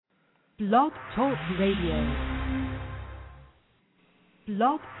Blog Talk Radio.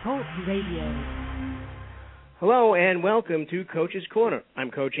 Blog Talk Radio. Hello and welcome to Coach's Corner.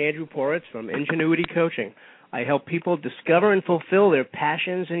 I'm Coach Andrew Poritz from Ingenuity Coaching. I help people discover and fulfill their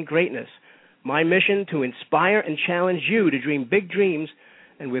passions and greatness. My mission to inspire and challenge you to dream big dreams,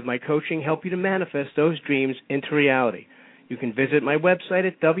 and with my coaching help you to manifest those dreams into reality. You can visit my website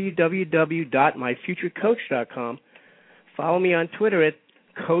at www.myfuturecoach.com. Follow me on Twitter at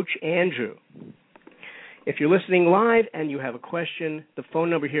Coach Andrew. If you're listening live and you have a question, the phone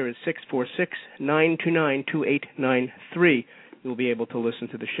number here is 646-929-2893. You'll be able to listen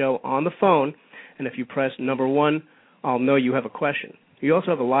to the show on the phone, and if you press number 1, I'll know you have a question. You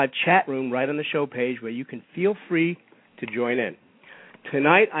also have a live chat room right on the show page where you can feel free to join in.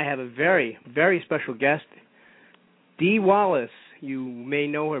 Tonight I have a very, very special guest, Dee Wallace. You may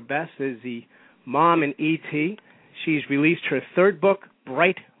know her best as the mom in E.T. She's released her third book,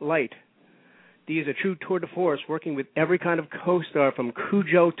 Bright Light. Dee is a true tour de force, working with every kind of co-star from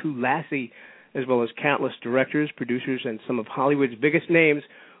Cujo to Lassie, as well as countless directors, producers, and some of Hollywood's biggest names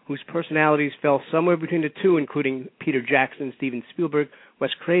whose personalities fell somewhere between the two, including Peter Jackson, Steven Spielberg,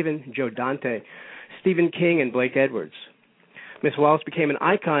 Wes Craven, Joe Dante, Stephen King, and Blake Edwards. Miss Wallace became an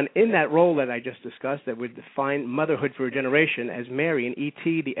icon in that role that I just discussed that would define motherhood for a generation as Mary in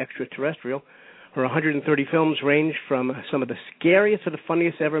E.T. the Extra Terrestrial. Her 130 films range from some of the scariest to the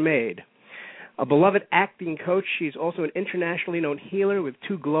funniest ever made. A beloved acting coach, she's also an internationally known healer with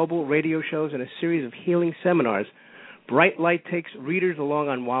 2 global radio shows and a series of healing seminars. Bright Light takes readers along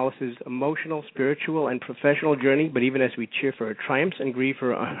on Wallace's emotional, spiritual, and professional journey, but even as we cheer for her triumphs and grieve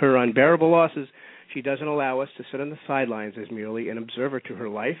for her unbearable losses, she doesn't allow us to sit on the sidelines as merely an observer to her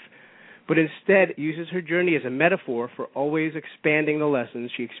life, but instead uses her journey as a metaphor for always expanding the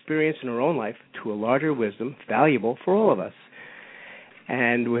lessons she experienced in her own life to a larger wisdom valuable for all of us.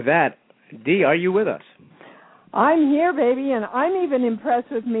 And with that, Dee, are you with us? I'm here, baby, and I'm even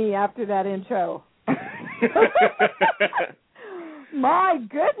impressed with me after that intro. My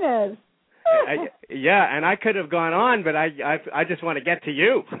goodness. Yeah, and I could have gone on, but I just want to get to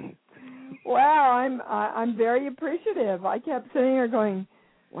you. Wow, I'm very appreciative. I kept sitting here going,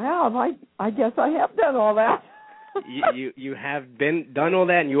 wow, I guess I have done all that. you have done all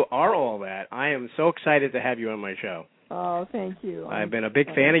that, and you are all that. I am so excited to have you on my show. Oh, thank you. I've been a big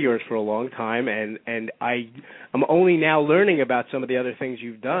fan of yours for a long time, and I'm only now learning about some of the other things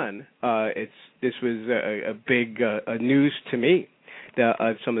you've done. This was a big news to me,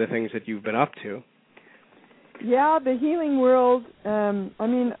 some of the things that you've been up to. Yeah, the healing world, I'm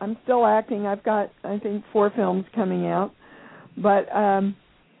still acting. I've got, I think, 4 films coming out. But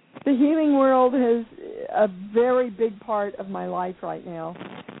the healing world is a very big part of my life right now.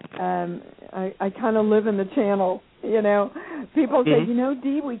 I kind of live in the channel, you know. People say,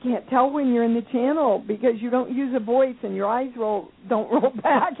 Dee, we can't tell when you're in the channel because you don't use a voice and your eyes don't roll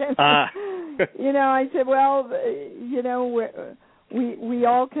back. And, I said, well, we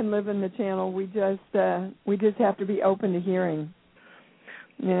all can live in the channel. We just have to be open to hearing,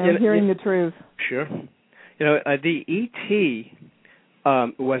 hearing the truth. Sure. The E.T.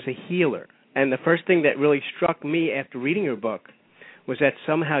 Was a healer, and the first thing that really struck me after reading your book was that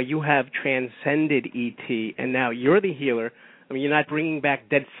somehow you have transcended E.T., and now you're the healer. I mean, you're not bringing back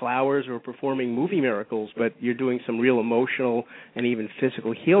dead flowers or performing movie miracles, but you're doing some real emotional and even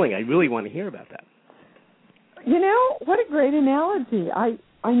physical healing. I really want to hear about that. What a great analogy. I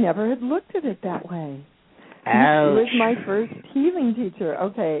never had looked at it that way. Ouch. He was my first healing teacher.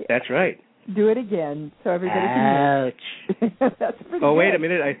 Okay. That's right. Do it again so everybody can hear. Ouch. That's pretty Oh, good. wait a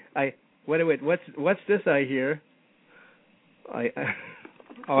minute. Wait. What's this I hear? I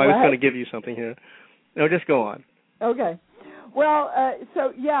was going to give you something here. No, just go on. Okay. Well,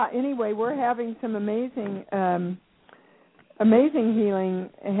 anyway, we're having some amazing healing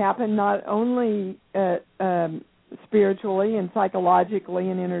happen, not only spiritually and psychologically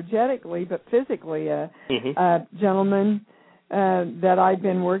and energetically, but physically. A gentleman that I've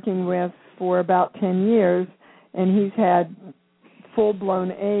been working with for about 10 years, and he's had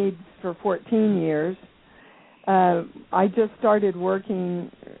full-blown AIDS for 14 years. I just started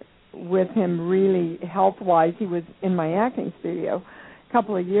working with him really health-wise. He was in my acting studio a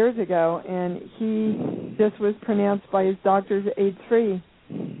couple of years ago, and he just was pronounced by his doctors AIDS-free.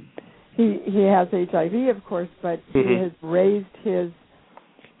 He has HIV, of course, but he has raised his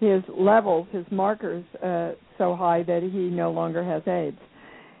levels, his markers, so high that he no longer has AIDS.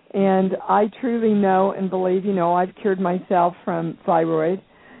 And I truly know and believe, I've cured myself from thyroid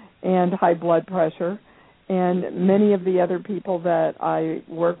and high blood pressure, and many of the other people that I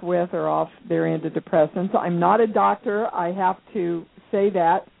work with are off their antidepressants. I'm not a doctor. I have to say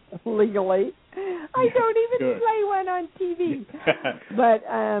that legally. I don't even play one on TV. But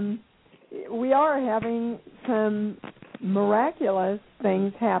we are having some miraculous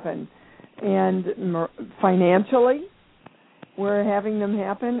things happen. And financially, we're having them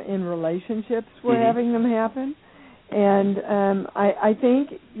happen. In relationships, we're having them happen. And I think,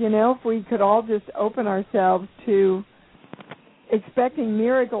 if we could all just open ourselves to expecting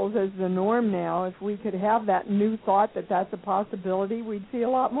miracles as the norm now, if we could have that new thought that that's a possibility, we'd see a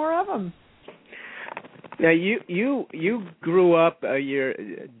lot more of them. Now, you grew up, you're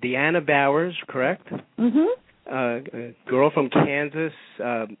Deanna Bowers, correct? Mm-hmm. A girl from Kansas,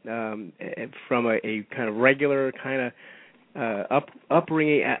 from a kind of regular kind of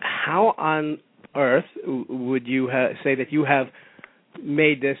upbringing. How on earth would you say that you have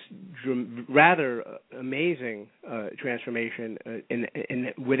made this rather amazing transformation?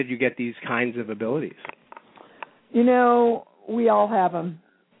 Where did you get these kinds of abilities? We all have them.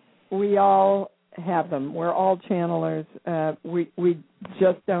 We all have them. We're all channelers. We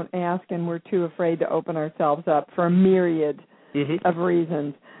just don't ask, and we're too afraid to open ourselves up for a myriad of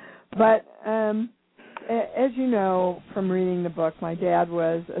reasons. But as you know from reading the book, my dad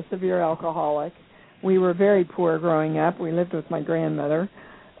was a severe alcoholic. We were very poor growing up. We lived with my grandmother.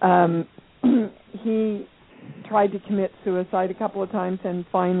 He tried to commit suicide a couple of times and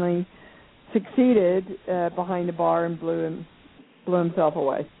finally succeeded behind a bar and blew himself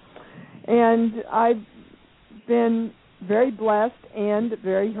away. And I've been very blessed and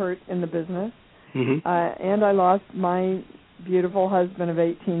very hurt in the business. And I lost my beautiful husband of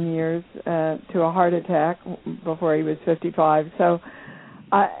 18 years to a heart attack before he was 55. So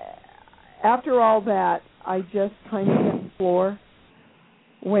after all that, I just kind of hit the floor,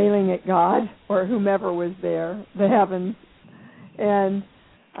 wailing at God or whomever was there, the heavens. And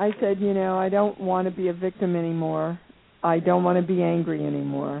I said, I don't want to be a victim anymore. I don't want to be angry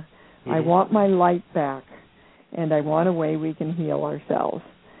anymore. I want my light back, and I want a way we can heal ourselves.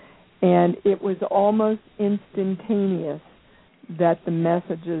 And it was almost instantaneous that the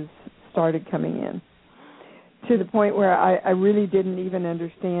messages started coming in, to the point where I really didn't even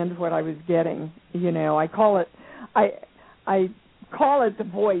understand what I was getting. I call it the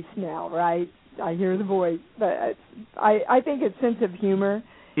voice now, right? I hear the voice. But I think its sense of humor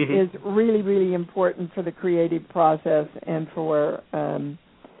is really, really important for the creative process and for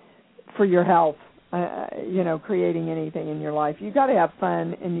your health. Creating anything in your life, you got to have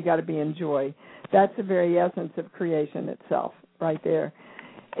fun and you got to be in joy. That's the very essence of creation itself, right there.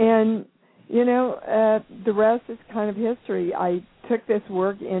 And the rest is kind of history. I took this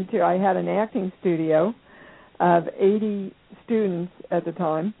work I had an acting studio of 80 students at the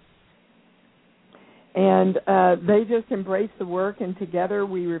time, and they just embraced the work, and together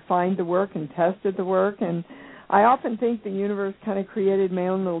we refined the work and tested the work. And I often think the universe kind of created my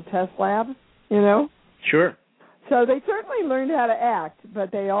own little test lab, Sure. So they certainly learned how to act,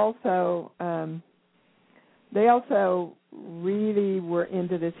 but they also really were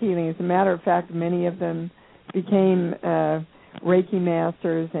into this healing. As a matter of fact, many of them became Reiki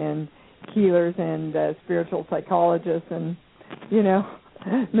masters and healers and spiritual psychologists and,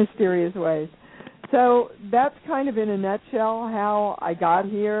 mysterious ways. So that's kind of in a nutshell how I got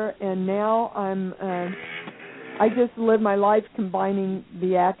here, and now I just live my life combining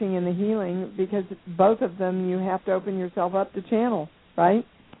the acting and the healing, because both of them you have to open yourself up to channel, right?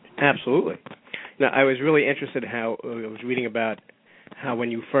 Absolutely. Now, I was really interested how I was reading about how when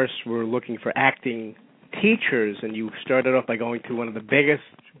you first were looking for acting teachers, and you started off by going to one of the biggest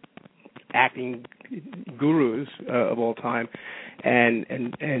acting gurus of all time, and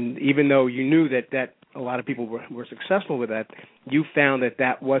even though you knew that a lot of people were successful with that, you found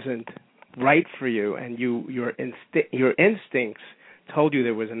that wasn't right for you, and your instincts told you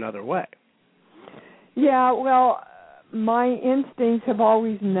there was another way. Yeah, well, my instincts have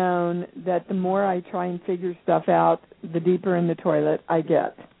always known that the more I try and figure stuff out, the deeper in the toilet I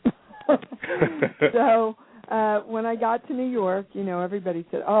get. So when I got to New York, everybody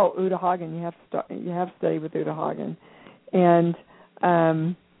said, "Oh, Uta Hagen, you have to study with Uta Hagen," and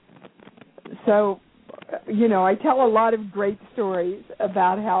so. I tell a lot of great stories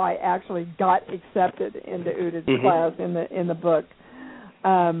about how I actually got accepted into Uta's class in the book.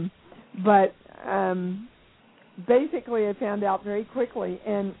 But basically I found out very quickly,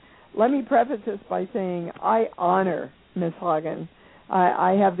 and let me preface this by saying I honor Miss Hagen.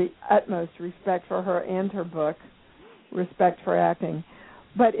 I have the utmost respect for her and her book, Respect for Acting.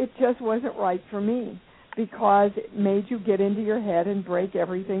 But it just wasn't right for me, because it made you get into your head and break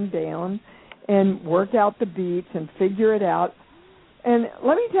everything down and work out the beats and figure it out. And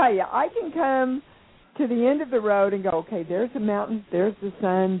let me tell you, I can come to the end of the road and go, okay, there's the mountains, there's the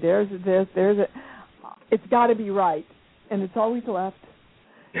sun, there's this, it's got to be right, and it's always left.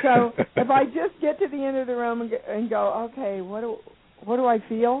 So if I just get to the end of the road and go, okay, what do I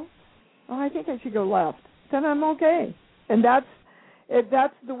feel? Oh, I think I should go left. Then I'm okay, and that's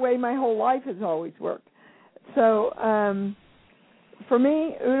the way my whole life has always worked. So for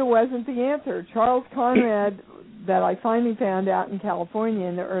me, Uda wasn't the answer. Charles Conrad, that I finally found out in California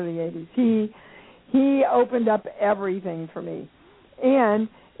in the early 80s, he opened up everything for me. And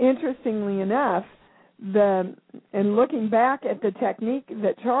interestingly enough, and looking back at the technique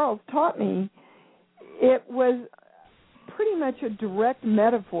that Charles taught me, it was pretty much a direct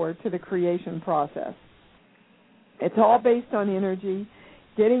metaphor to the creation process. It's all based on energy,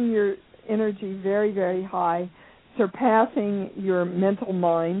 getting your energy very, very high, surpassing your mental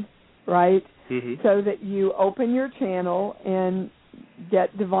mind, right? Mm-hmm. So that you open your channel and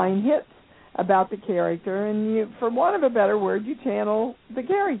get divine hits about the character, and you, for want of a better word, you channel the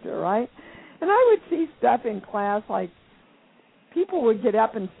character, right? And I would see stuff in class like people would get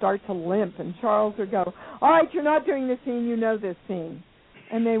up and start to limp, and Charles would go, all right, you're not doing this scene, you know this scene.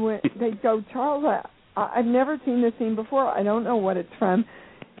 And they'd go, Charles, I've never seen this scene before. I don't know what it's from.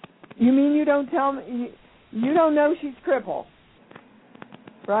 You mean you don't tell me, you don't know she's crippled,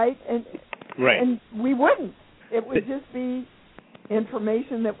 right? And we wouldn't. It would just be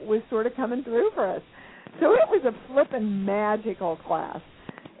information that was sort of coming through for us. So it was a flippin' magical class.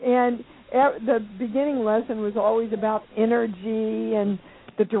 And the beginning lesson was always about energy and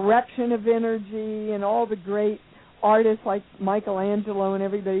the direction of energy, and all the great artists like Michelangelo and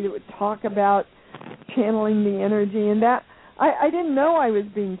everybody that would talk about channeling the energy. And that I didn't know I was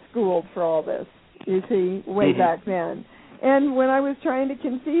being schooled for all this, you see, way back then. And when I was trying to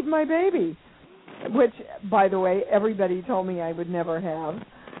conceive my baby, which, by the way, everybody told me I would never have,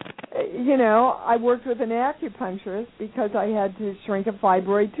 you know, I worked with an acupuncturist because I had to shrink a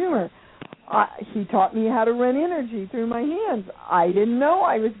fibroid tumor. He taught me how to run energy through my hands. I didn't know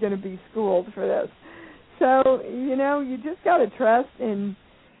I was going to be schooled for this. So, you know, you just got to trust and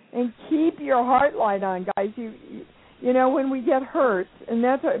keep your heart light on, guys. You know, when we get hurt, and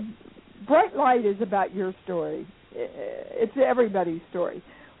that's Bright Light is about your story. It's everybody's story.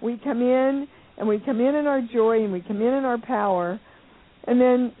 We come in, and we come in our joy, and we come in our power, and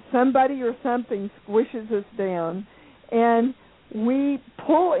then somebody or something squishes us down, and we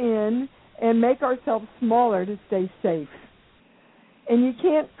pull in and make ourselves smaller to stay safe. And you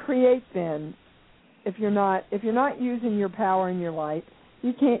can't create then if you're not using your power and your light.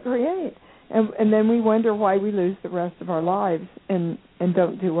 You can't create. And then we wonder why we lose the rest of our lives and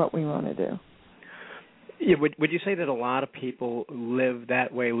don't do what we want to do. Yeah, would you say that a lot of people live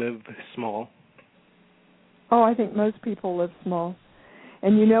that way, live small? Oh, I think most people live small.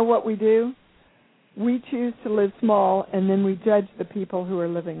 And you know what we do? We choose to live small, and then we judge the people who are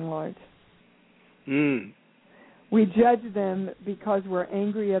living large. We judge them because we're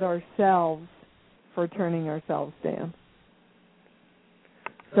angry at ourselves for turning ourselves down.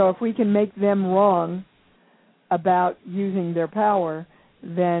 So if we can make them wrong about using their power,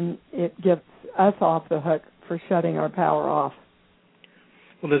 then it gets us off the hook for shutting our power off.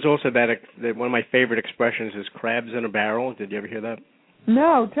 Well, there's also that one of my favorite expressions is crabs in a barrel. Did you ever hear that?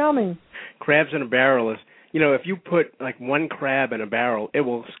 No, tell me. Crabs in a barrel is, you know, if you put like one crab in a barrel, it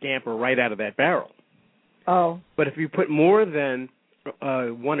will scamper right out of that barrel. Oh. But if you put more than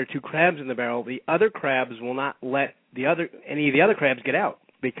one or two crabs in the barrel, the other crabs will not let any of the other crabs get out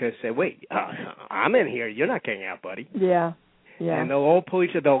because say, wait, I'm in here. You're not getting out, buddy. Yeah. Yeah. And they'll all pull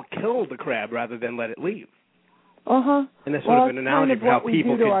each other. They'll kill the crab rather than let it leave. Uh-huh. And that's sort of an analogy of how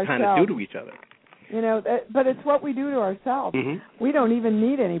people can kind of do to each other. You know, but it's what we do to ourselves. Mm-hmm. We don't even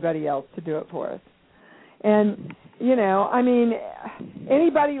need anybody else to do it for us. And, you know, I mean,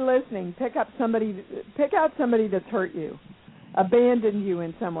 anybody listening, pick out somebody that's hurt you, abandoned you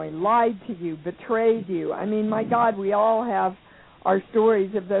in some way, lied to you, betrayed you. I mean, my God, we all have our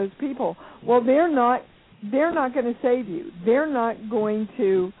stories of those people. Well, they're not going to save you. They're not going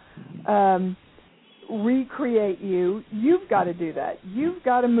to recreate you. You've got to do that. You've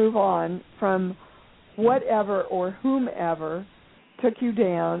got to move on from whatever or whomever took you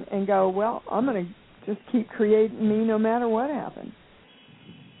down and go, well, I'm going to just keep creating me no matter what happens.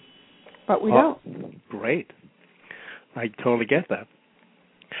 But we don't. Great. I totally get that.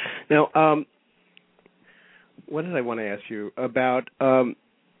 Now, what did I want to ask you about?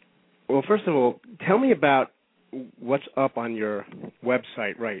 Well, first of all, tell me about what's up on your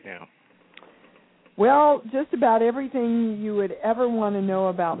website right now. Well, just about everything you would ever want to know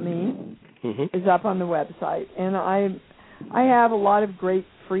about me is up on the website. And I have a lot of great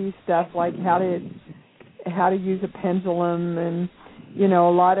free stuff like how to how to use a pendulum, and a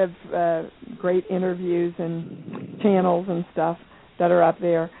lot of great interviews and channels and stuff that are up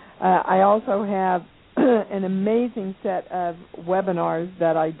there. I also have an amazing set of webinars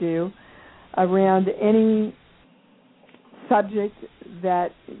that I do around any subject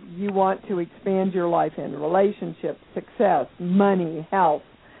that you want to expand your life in: relationships, success, money, health.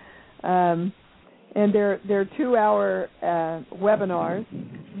 And they're 2-hour webinars.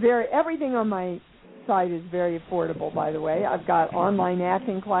 Everything on my site is very affordable, by the way. I've got online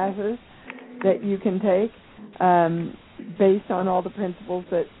acting classes that you can take based on all the principles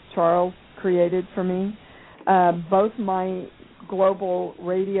that Charles created for me. Both my global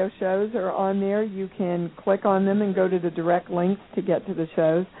radio shows are on there. You can click on them and go to the direct links to get to the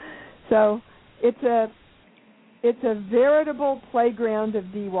shows. So it's a veritable playground of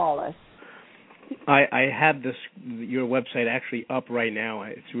Dee Wallace. I have your website actually up right now.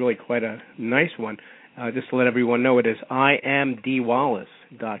 It's really quite a nice one. Just to let everyone know, it is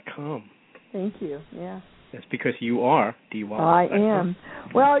IamDeeWallace.com. Thank you. Yeah. That's because you are Dee Wallace. I am.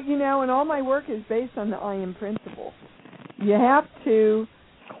 Well, and all my work is based on the I am principle. You have to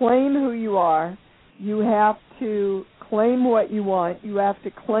claim who you are. You have to claim what you want. You have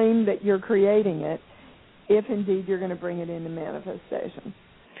to claim that you're creating it, if indeed you're going to bring it into manifestation.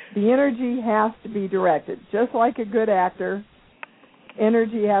 The energy has to be directed. Just like a good actor,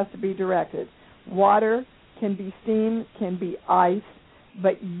 energy has to be directed. Water can be steam, can be ice,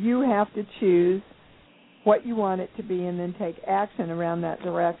 but you have to choose what you want it to be and then take action around that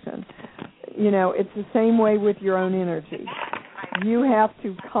direction. It's the same way with your own energy. You have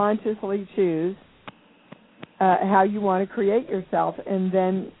to consciously choose how you want to create yourself and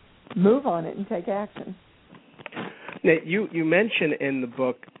then move on it and take action. Now, you mentioned in the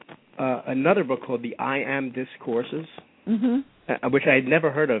book another book called the I Am Discourses, which I had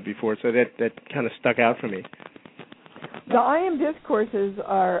never heard of before, so that kind of stuck out for me. The I Am Discourses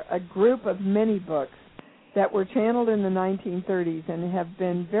are a group of many books that were channeled in the 1930s and have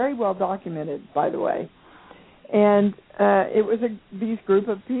been very well documented, by the way. And it was these group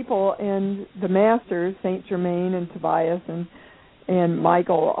of people, and the masters, Saint Germain and Tobias and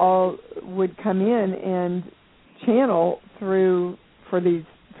Michael, all would come in and channel for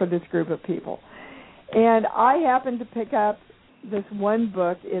this group of people. And I happened to pick up this one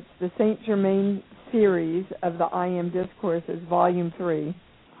book. It's the Saint Germain series of the I Am Discourses, Volume 3.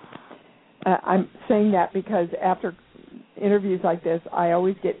 I'm saying that because after interviews like this, I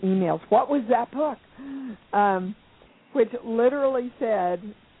always get emails, what was that book? Which literally said,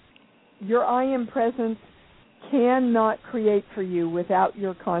 your I Am presence cannot create for you without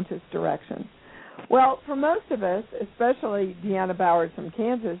your conscious direction. Well, for most of us, especially Deanna Bowers from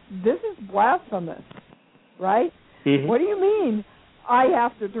Kansas, this is blasphemous, right? Mm-hmm. What do you mean I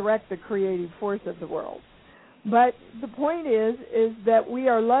have to direct the creative force of the world? But the point is that we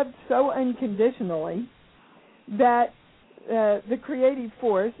are loved so unconditionally that the creative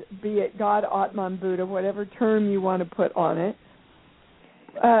force, be it God, Atman, Buddha, whatever term you want to put on it,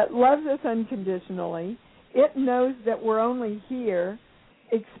 loves us unconditionally. It knows that we're only here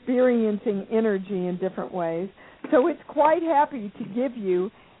experiencing energy in different ways. So it's quite happy to give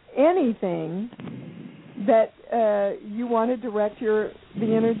you anything that you want to direct the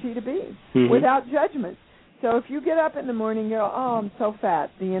energy to be without judgment. So if you get up in the morning and go, oh, I'm so fat,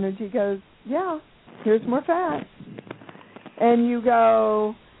 the energy goes, yeah, here's more fat. And you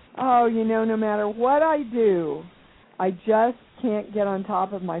go, oh, no matter what I do, I just can't get on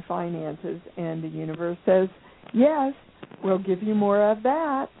top of my finances. And the universe says, yes, we'll give you more of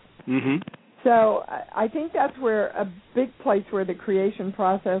that. Mm-hmm. So I think that's where a big place where the creation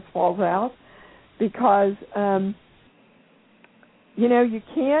process falls out, because you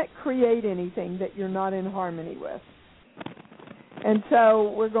can't create anything that you're not in harmony with. And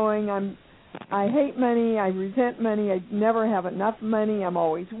so we're going, I hate money, I resent money, I never have enough money, I'm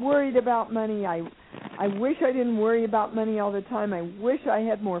always worried about money, I wish I didn't worry about money all the time, I wish I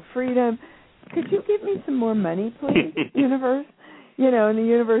had more freedom. Could you give me some more money, please, universe? And the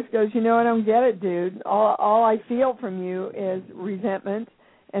universe goes, I don't get it, dude. All I feel from you is resentment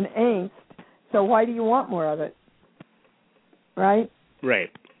and angst, so why do you want more of it? Right? Right.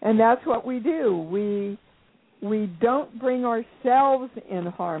 And that's what we do. We don't bring ourselves in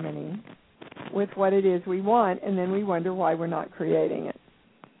harmony with what it is we want, and then we wonder why we're not creating it.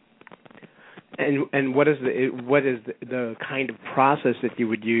 And what is the kind of process that you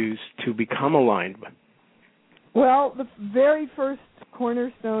would use to become aligned? Well, the very first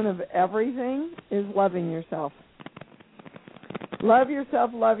cornerstone of everything is loving yourself. Love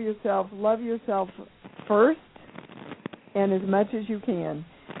yourself, love yourself, love yourself first and as much as you can.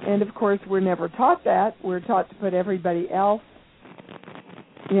 And, of course, we're never taught that. We're taught to put everybody else,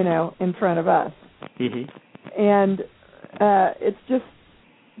 in front of us. Mm-hmm. And it's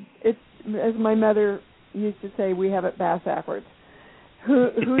as my mother used to say, we have it backwards.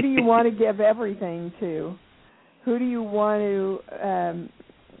 Who do you want to give everything to? Who do you want to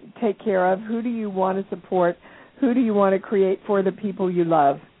take care of? Who do you want to support? Who do you want to create for the people you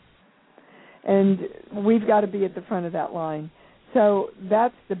love? And we've got to be at the front of that line. So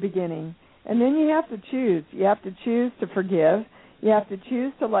that's the beginning. And then you have to choose. You have to choose to forgive. You have to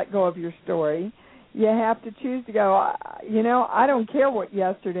choose to let go of your story. You have to choose to go, I don't care what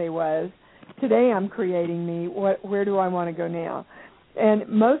yesterday was. Today I'm creating me. Where do I want to go now? And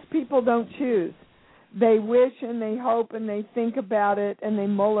most people don't choose. They wish and they hope and they think about it and they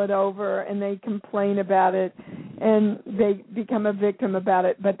mull it over and they complain about it and they become a victim about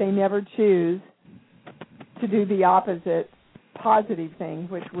it, but they never choose to do the opposite, positive thing,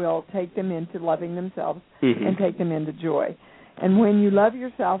 which will take them into loving themselves and take them into joy. And when you love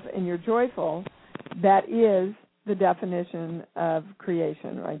yourself and you're joyful, that is the definition of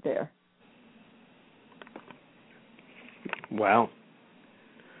creation right there. Wow.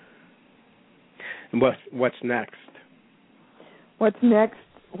 And what's next? What's next?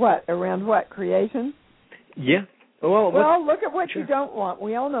 What? Around what? Creation? Yeah. Well, look at what you don't want.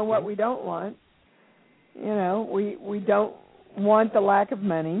 We all know what we don't want. We don't want the lack of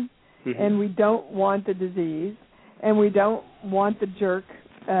money, and we don't want the disease, and we don't want the jerk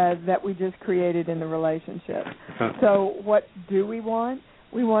that we just created in the relationship. So what do we want?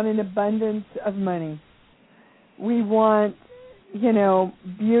 We want an abundance of money. We want,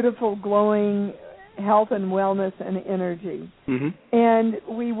 beautiful, glowing health and wellness and energy. And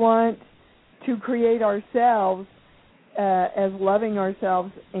we want to create ourselves as loving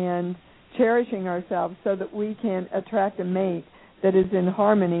ourselves and cherishing ourselves so that we can attract a mate that is in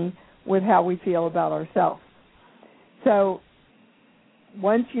harmony with how we feel about ourselves. So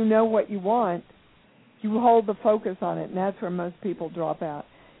once you know what you want, you hold the focus on it, and that's where most people drop out.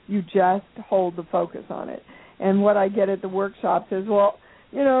 You just hold the focus on it. And what I get at the workshops is,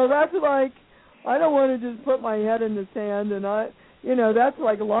 that's like, I don't want to just put my head in the sand, and that's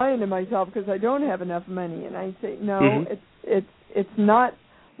like lying to myself because I don't have enough money. And I say, no, it's not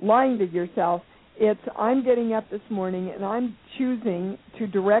lying to yourself. It's I'm getting up this morning and I'm choosing to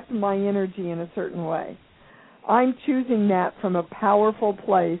direct my energy in a certain way. I'm choosing that from a powerful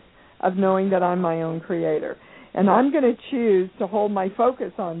place of knowing that I'm my own creator. And I'm going to choose to hold my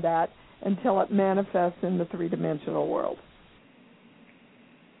focus on that until it manifests in the three-dimensional world.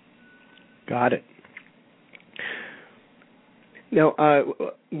 Got it. Now,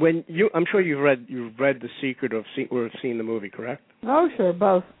 I'm sure you've read The Secret or seen the movie, correct? Oh, sure,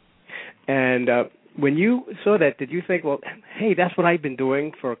 both. And when you saw that, did you think, well, hey, that's what I've been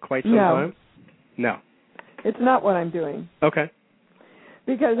doing for quite some time? No. It's not what I'm doing. Okay.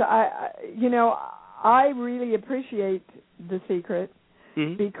 Because I really appreciate The Secret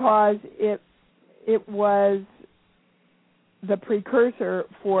because it was the precursor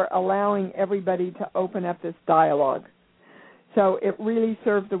for allowing everybody to open up this dialogue. So it really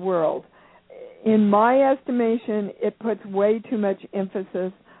served the world. In my estimation, it puts way too much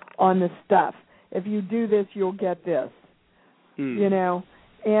emphasis on the stuff. If you do this, you'll get this.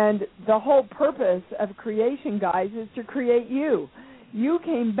 And the whole purpose of creation, guys, is to create you. You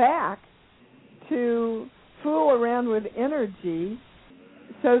came back to fool around with energy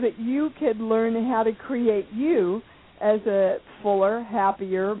so that you could learn how to create you as a fuller,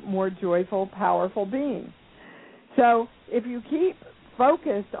 happier, more joyful, powerful being. So if you keep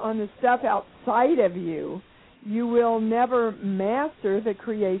focused on the stuff outside of you, you will never master the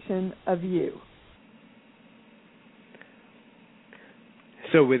creation of you.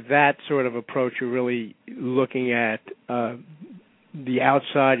 So with that sort of approach, you're really looking at the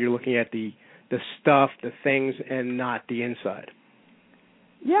outside, you're looking at the stuff, the things, and not the inside.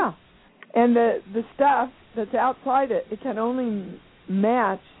 Yeah. And the stuff that's outside it can only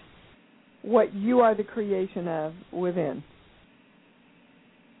match what you are the creation of within.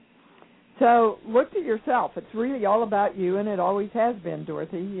 So look to yourself. It's really all about you, and it always has been,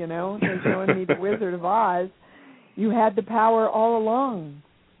 Dorothy. They're showing me the Wizard of Oz. You had the power all along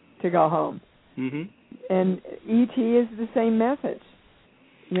to go home. And E.T. is the same message.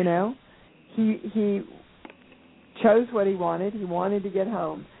 He chose what he wanted. He wanted to get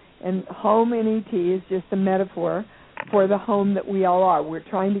home. And home in E.T. is just a metaphor for the home that we all are. We're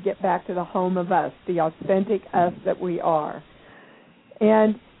trying to get back to the home of us, the authentic us that we are.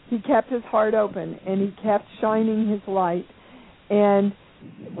 And he kept his heart open, and he kept shining his light. And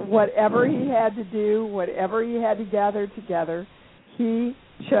whatever he had to do, whatever he had to gather together, he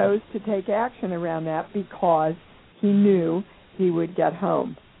chose to take action around that because he knew he would get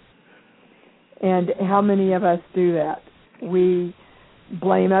home. And how many of us do that? We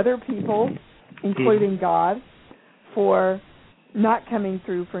blame other people, including God, for not coming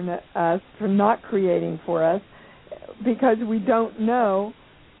through for us, for not creating for us, because we don't know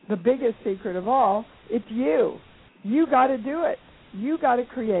the biggest secret of all. It's you. You got to do it. You got to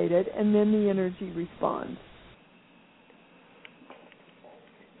create it, and then the energy responds.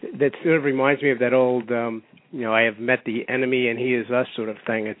 That sort of reminds me of that old, I have met the enemy and he is us sort of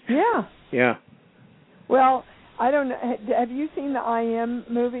thing. Yeah. Well, I don't know. Have you seen the I Am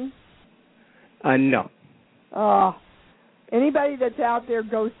movie? No. Anybody that's out there,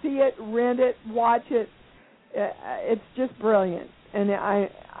 go see it, rent it, watch it. It's just brilliant, and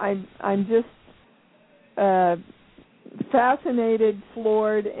I'm just fascinated,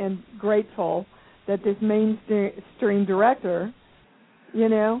 floored, and grateful that this mainstream director,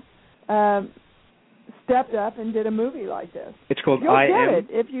 stepped up and did a movie like this. It's called You'll I get Am. it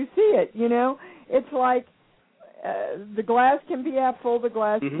if you see it. It's like the glass can be half full, the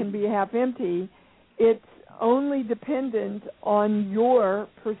glass can be half empty. It's only dependent on your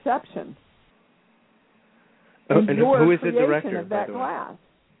perception. And who is the creation director of that by the glass?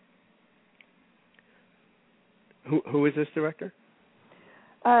 Way? Who is this director?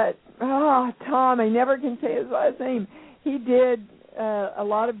 Tom. I never can say his last name. He did a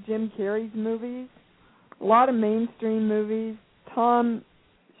lot of Jim Carrey's movies, a lot of mainstream movies. Tom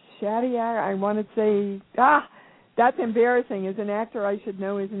Shadyac, I want to say, that's embarrassing. As an actor, I should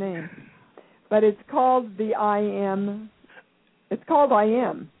know his name. But it's called the I Am. It's called I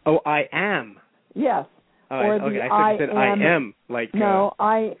Am. Oh, I Am. Yes. Or okay, I thought you said I am, like... No,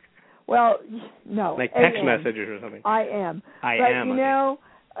 no. Like text messages or something. I am. I am.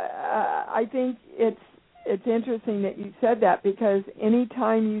 I think it's interesting that you said that, because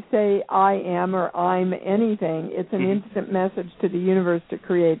anytime you say I am or I'm anything, it's an instant message to the universe to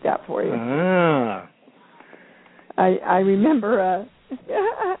create that for you. I remember,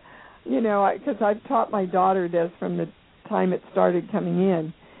 because I've taught my daughter this from the time it started coming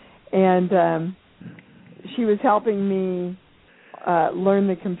in, and she was helping me learn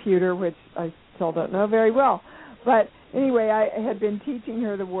the computer, which I still don't know very well. But anyway, I had been teaching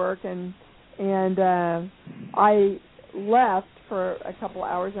her the work, and I left for a couple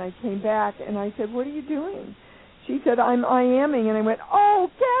hours, and I came back, and I said, "What are you doing?" She said, "I'm I-amming," and I went, "Oh,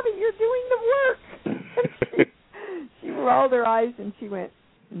 Gabby, you're doing the work." She rolled her eyes, and she went,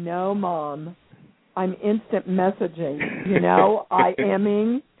 "No, Mom, I'm instant messaging,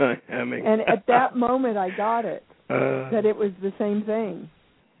 I-amming." I-amming. And at that moment, I got it, that it was the same thing.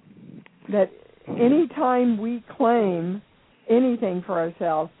 That anytime we claim anything for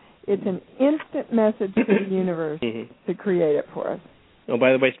ourselves, it's an instant message to the universe to create it for us. Oh,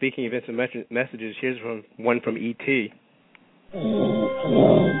 by the way, speaking of instant messages, here's one from E.T.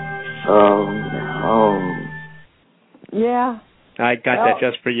 Home. Yeah. I got that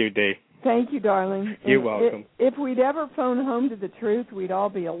just for you, Dee. Thank you, darling. You're welcome. If we'd ever phone home to the truth, we'd all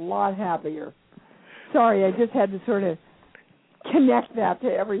be a lot happier. Sorry, I just had to sort of connect that to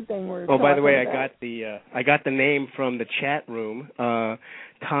everything we're talking about. Oh, by the way, I got the name from the chat room,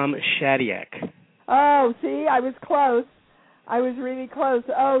 Tom Shadyac. Oh, see, I was close. I was really close.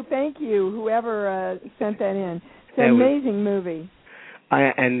 Oh, thank you, whoever sent that in. It's an amazing movie.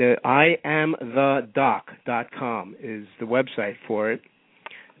 IamTheDoc.com is the website for it.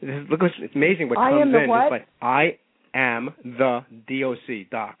 Look, it's amazing what comes in. What? It's like I am the DOC,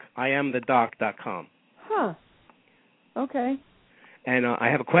 doc. IamTheDoc.com. Huh. Okay. And I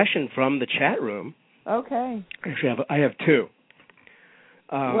have a question from the chat room. Okay. Actually, I have two.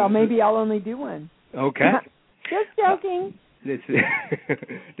 Well, maybe I'll only do one. Okay. Just joking. This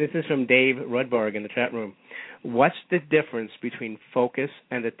is from Dave Rudberg in the chat room. What's the difference between focus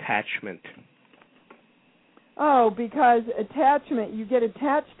and attachment? Oh, because attachment, you get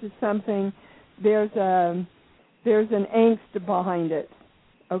attached to something, there's an angst behind it.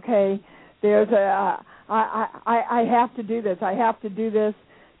 Okay? There's I have to do this. I have to do this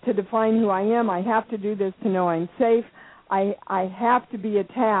to define who I am. I have to do this to know I'm safe. I have to be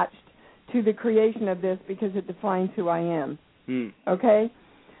attached to the creation of this because it defines who I am. Okay?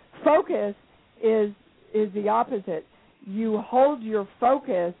 Focus is the opposite. You hold your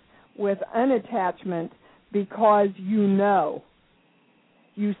focus with unattachment because you know.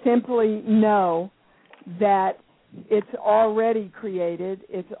 You simply know that it's already created.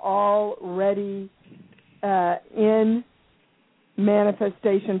 It's already in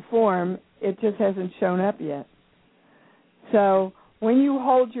manifestation form. It just hasn't shown up yet. So when you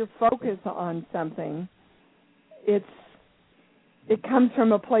hold your focus on something, it's it comes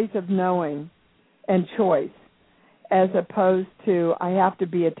from a place of knowing and choice, as opposed to I have to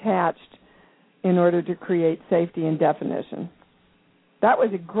be attached in order to create safety and definition. That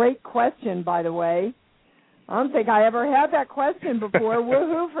was a great question, by the way. I don't think I ever had that question before.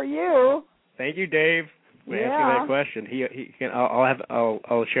 Woohoo for you! Thank you, Dave, for asking that question.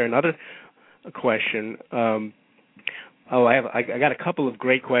 I'll share another question. I got a couple of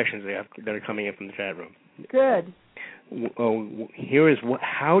great questions that are coming in from the chat room. Good. Here is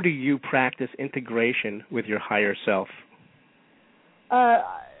how do you practice integration with your higher self?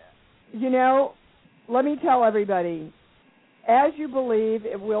 Let me tell everybody, as you believe,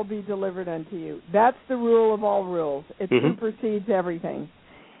 it will be delivered unto you. That's the rule of all rules. It supersedes everything.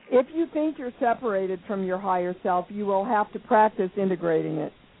 If you think you're separated from your higher self, you will have to practice integrating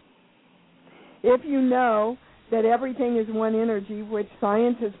it. If you know that everything is one energy, which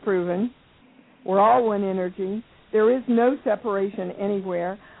science has proven, we're all one energy, there is no separation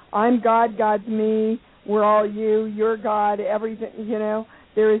anywhere. I'm God, God's me, we're all you, you're God, everything,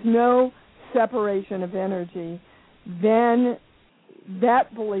 there is no separation of energy. Then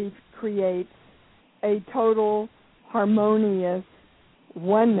that belief creates a total harmonious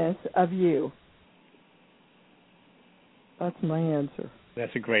oneness of you. That's my answer.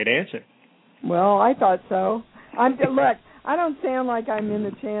 That's a great answer. Well, I thought so. Look, I don't sound like I'm in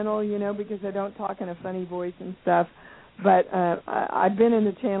the channel, because I don't talk in a funny voice and stuff, but I've been in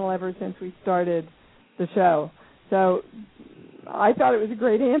the channel ever since we started the show. So I thought it was a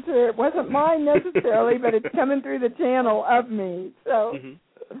great answer. It wasn't mine necessarily, but it's coming through the channel of me. So.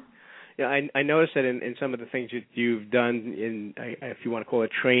 Yeah, I noticed that in some of the things that you've done, if you want to call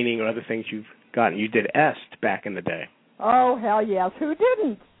it training or other things you've gotten, you did EST back in the day. Oh, hell yes. Who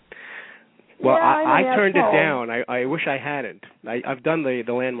didn't? Well, yeah, I turned it down. I wish I hadn't. I've done the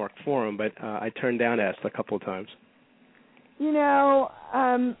Landmark Forum, but I turned down EST a couple of times.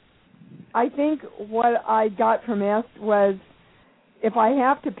 I think what I got from EST was, if I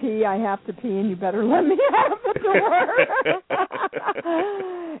have to pee, I have to pee, and you better let me out of the door.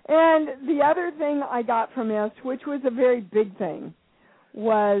 And the other thing I got from EST, which was a very big thing,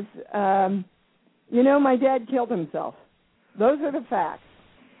 was, my dad killed himself. Those are the facts.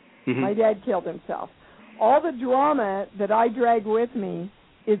 My dad killed himself. All the drama that I drag with me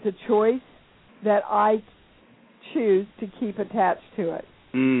is a choice that I choose to keep attached to it.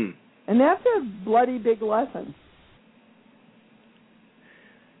 And that's a bloody big lesson.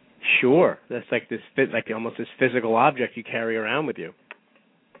 Sure, that's like almost this physical object you carry around with you.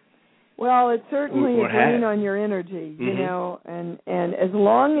 Well, it certainly is drain on your energy, and as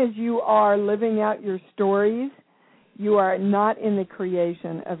long as you are living out your stories, you are not in the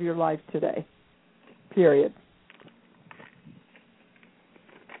creation of your life today. Period.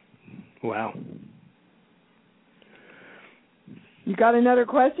 Wow. You got another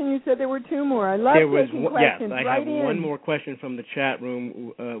question? You said there were two more. I love taking questions. Yes, I have one more question from the chat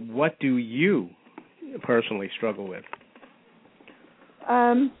room. What do you personally struggle with?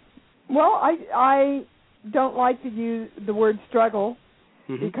 Well, I don't like to use the word struggle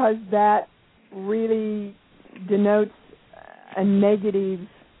because that really denotes a negative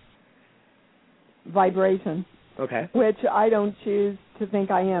vibration, which I don't choose to think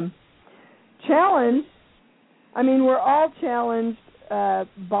I am. Challenge. I mean, we're all challenged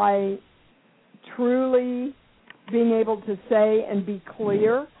by truly being able to say and be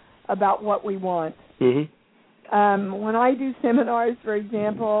clear about what we want. When I do seminars, for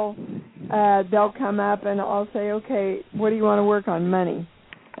example, they'll come up and I'll say, okay, what do you want to work on? Money.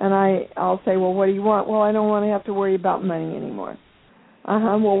 And I'll say, well, what do you want? Well, I don't want to have to worry about money anymore.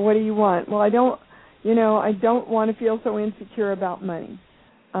 Well, what do you want? Well, I don't want to feel so insecure about money.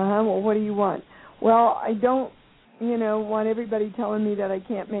 Well, what do you want? Well, I don't, want everybody telling me that I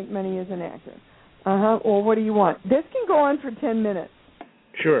can't make money as an actor. Well, what do you want? This can go on for 10 minutes.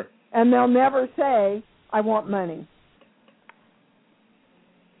 Sure. And they'll never say, I want money.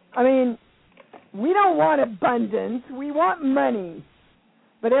 I mean, we don't want abundance. We want money.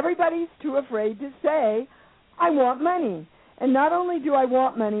 But everybody's too afraid to say, I want money. And not only do I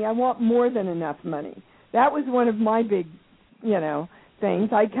want money, I want more than enough money. That was one of my big, things.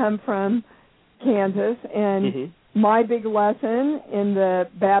 I come from Kansas, and my big lesson in the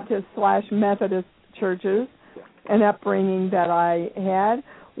Baptist/Methodist churches and upbringing that I had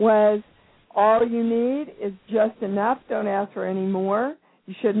was all you need is just enough. Don't ask for any more.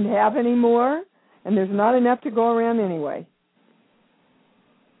 You shouldn't have any more, and there's not enough to go around anyway.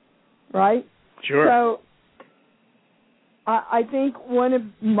 Right? Sure. So I think one of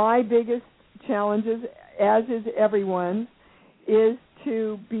my biggest challenges, as is everyone's, is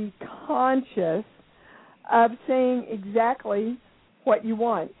to be conscious of saying exactly what you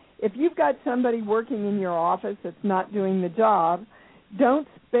want. If you've got somebody working in your office that's not doing the job, don't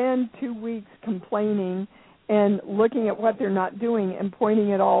spend 2 weeks complaining and looking at what they're not doing and pointing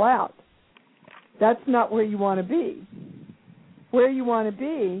it all out. That's not where you want to be. Where you want to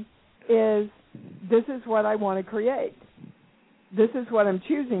be is, this is what I want to create. This is what I'm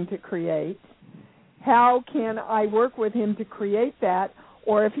choosing to create. How can I work with him to create that?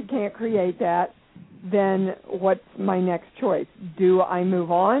 Or if he can't create that, then what's my next choice? Do I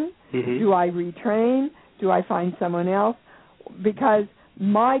move on? Mm-hmm. Do I retrain? Do I find someone else? Because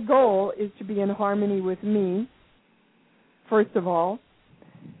my goal is to be in harmony with me, first of all,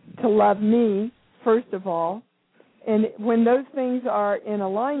 to love me, first of all. And when those things are in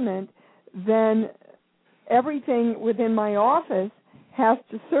alignment, then everything within my office has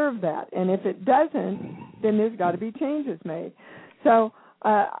to serve that. And if it doesn't, then there's got to be changes made. So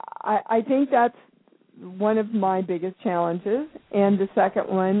I think that's one of my biggest challenges. And the second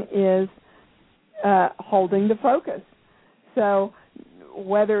one is holding the focus. So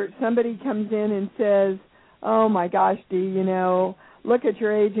whether somebody comes in and says, oh, my gosh, Dee, you know, look at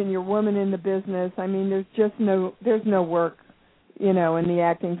your age and you're a woman in the business. I mean, there's no work, you know, in the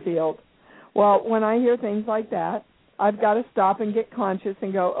acting field. Well, when I hear things like that, I've got to stop and get conscious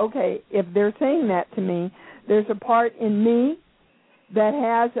and go, okay, if they're saying that to me, there's a part in me that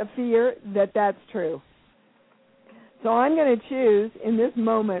has a fear that that's true. So I'm going to choose in this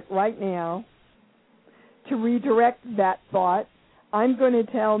moment right now to redirect that thought. I'm going to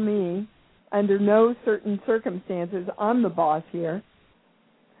tell me, under no certain circumstances, I'm the boss here.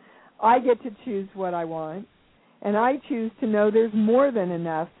 I get to choose what I want, and I choose to know there's more than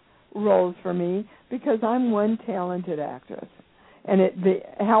enough roles for me because I'm one talented actress. And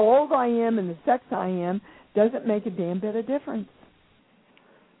how old I am and the sex I am doesn't make a damn bit of difference.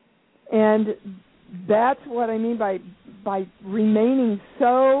 And that's what I mean by remaining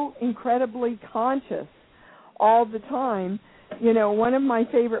so incredibly conscious all the time. You know, one of my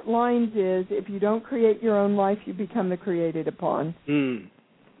favorite lines is, if you don't create your own life, you become the created upon. Mm.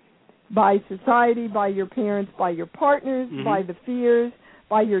 By society, by your parents, by your partners, mm-hmm. by the fears,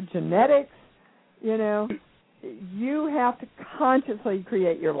 by your genetics. You know, you have to consciously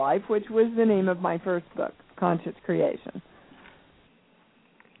create your life, which was the name of my first book, Conscious Creation.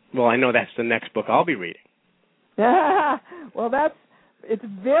 Well, I know that's the next book I'll be reading. Well, it's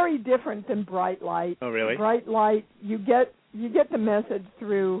very different than Bright Light. Oh, really? Bright Light, you get the message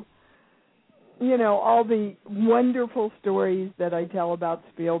through, you know, all the wonderful stories that I tell about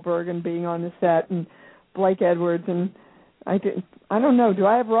Spielberg and being on the set and Blake Edwards, and I don't know, do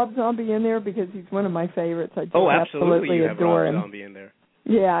I have Rob Zombie in there? Because he's one of my favorites. I just absolutely you adore have Rob him. Zombie in there.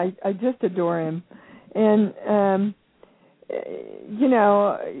 Yeah, I just adore him. And you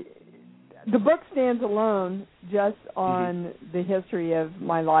know, the book stands alone just on mm-hmm. the history of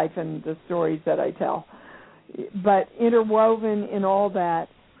my life and the stories that I tell. But interwoven in all that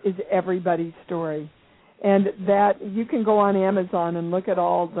is everybody's story. And that you can go on Amazon and look at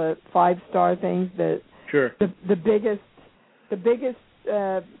all the 5-star things that sure. the biggest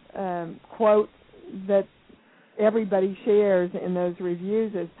quote that everybody shares in those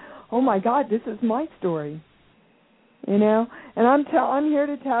reviews is, oh my God, this is my story. You know, and I'm here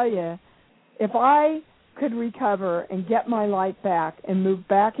to tell you, if I could recover and get my light back and move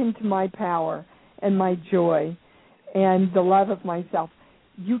back into my power and my joy and the love of myself,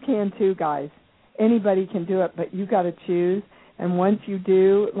 you can too, guys. Anybody can do it, but you got to choose. And once you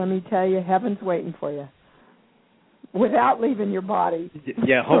do, let me tell you, heaven's waiting for you without leaving your body.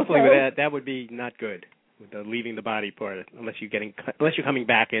 Yeah, hopefully okay? With that would be not good with the leaving the body part, unless you're coming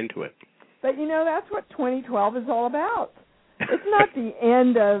back into it. But, you know, that's what 2012 is all about. It's not the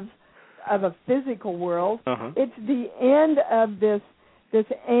end of a physical world. Uh-huh. It's the end of this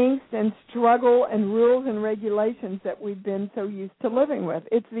angst and struggle and rules and regulations that we've been so used to living with.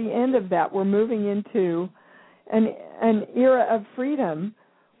 It's the end of that. We're moving into an era of freedom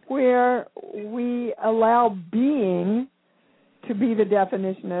where we allow being to be the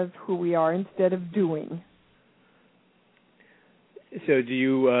definition of who we are instead of doing. So do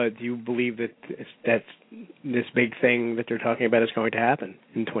you believe that that's this big thing that they're talking about is going to happen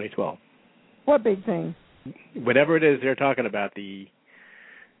in 2012? What big thing? Whatever it is they're talking about, the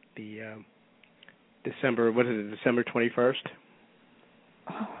December 21st?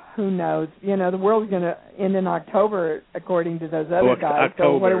 Oh, who knows? You know, the world's going to end in October, according to those other guys.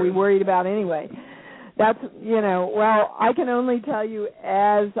 October. So what are we worried about anyway? That's, you know, well, I can only tell you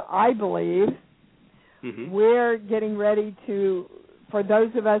as I believe mm-hmm. we're getting ready to, for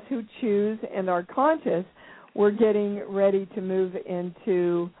those of us who choose and are conscious, we're getting ready to move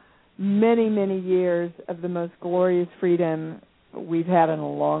into many, many years of the most glorious freedom we've had in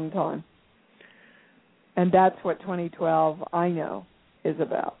a long time. And that's what 2012, I know, is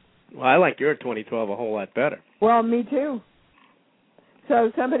about. Well, I like your 2012 a whole lot better. Well, me too.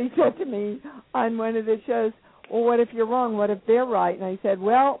 So somebody said to me on one of the shows, well, what if you're wrong? What if they're right? And I said,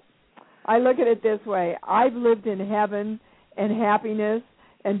 well, I look at it this way. I've lived in heaven and happiness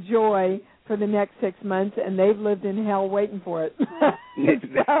and joy for the next 6 months, and they've lived in hell waiting for it. So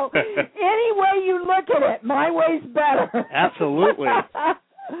any way you look at it, my way's better. Absolutely.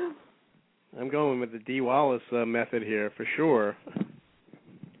 I'm going with the Dee Wallace method here for sure.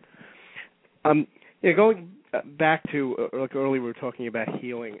 Going back to like earlier, we were talking about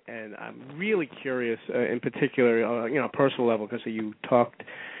healing, and I'm really curious, in particular, personal level, because you talked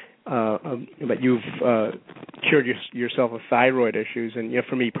about you've cured yourself of thyroid issues, and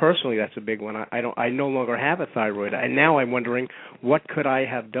for me personally, that's a big one. I no longer have a thyroid, and now I'm wondering what could I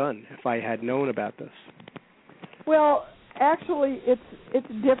have done if I had known about this. Well, actually, it's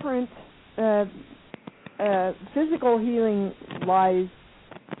different. Physical healing lies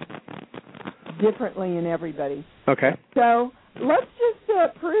differently in everybody. Okay. So let's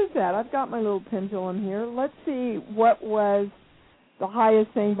just prove that. I've got my little pendulum here. Let's see what was the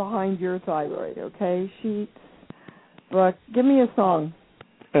highest thing behind your thyroid, okay? Sheets, book. Give me a song.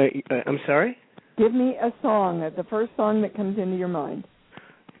 I'm sorry? Give me a song, the first song that comes into your mind.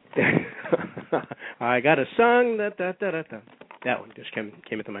 I got a song, that one just came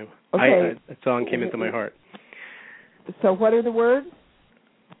into my okay. A song came into my heart. So what are the words?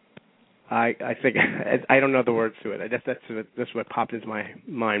 I think I don't know the words to it. That's what popped into my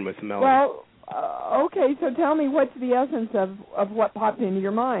mind was the melody. Well, okay. So tell me what's the essence of what popped into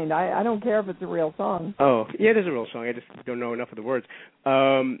your mind. I don't care if it's a real song. Oh, yeah, it is a real song. I just don't know enough of the words.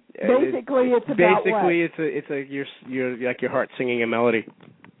 Basically, it's about basically what? it's you're like your heart singing a melody.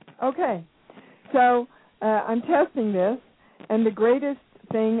 Okay. So I'm testing this, and the greatest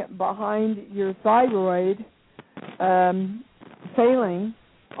thing behind your thyroid failing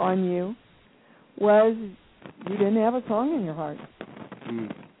on you was you didn't have a song in your heart.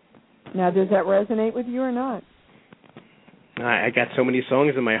 Mm. Now, does that resonate with you or not? I got so many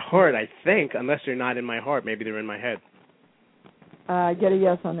songs in my heart, I think, unless they're not in my heart. Maybe they're in my head. I get a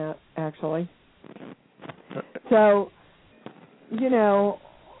yes on that, actually. So,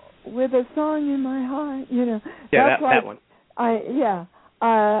 with a song in my heart, Yeah, that's that one.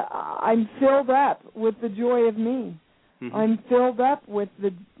 I'm filled up with the joy of me. Mm-hmm. I'm filled up with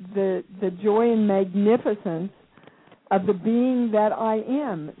the joy and magnificence of the being that I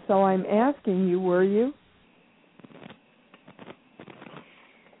am. So I'm asking you, were you?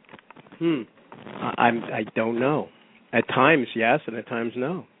 I don't know. At times, yes, and at times,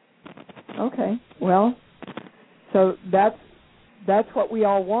 no. Okay. Well, so that's what we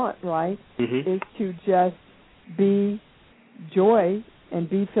all want, right? Mm-hmm. Is to just be joy and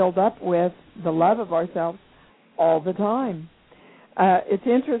be filled up with the love of ourselves all the time. It's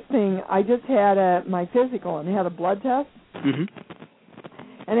interesting. I just had my physical and had a blood test, mm-hmm.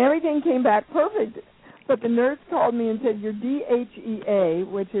 and everything came back perfect. But the nurse called me and said, your DHEA,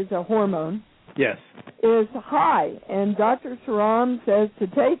 which is a hormone, yes, is high. And Dr. Saram says to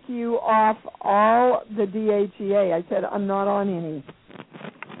take you off all the DHEA. I said, I'm not on any.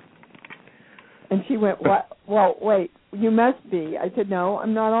 And she went, what? Well, wait, you must be. I said, no,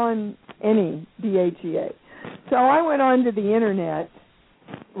 I'm not on any DHEA. So I went on to the Internet,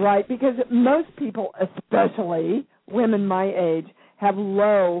 right, because most people, especially women my age, have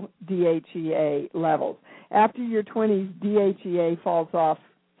low DHEA levels. After your 20s, DHEA falls off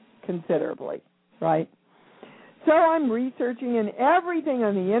considerably, right? So I'm researching, and everything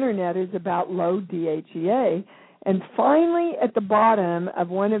on the Internet is about low DHEA. And finally, at the bottom of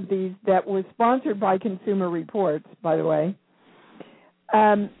one of these that was sponsored by Consumer Reports, by the way,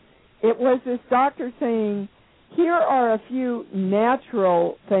 it was this doctor saying, here are a few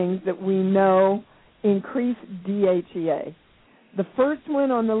natural things that we know increase DHEA. The first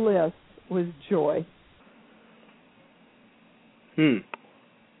one on the list was joy. The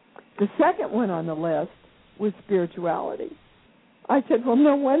second one on the list was spirituality. I said, well,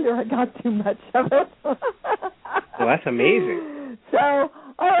 no wonder I got too much of it. Well, that's amazing. So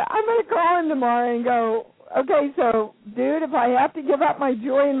I'm going to call him tomorrow and go, okay, so, dude, if I have to give up my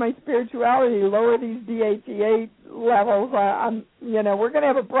joy and my spirituality to lower these DHEA levels, we're going to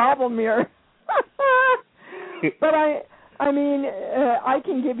have a problem here. But I mean, I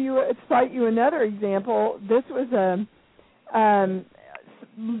can cite you another example. This was a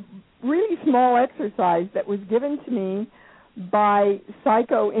really small exercise that was given to me by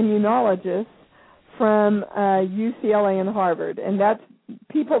psychoimmunologists from UCLA and Harvard, and that's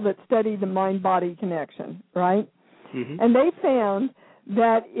people that study the mind-body connection, right? And they found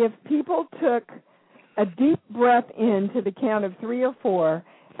that if people took a deep breath in to the count of 3 or 4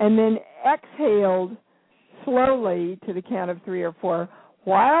 and then exhaled slowly to the count of 3 or 4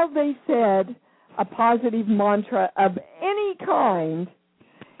 while they said a positive mantra of any kind,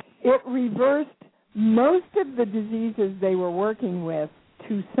 it reversed most of the diseases they were working with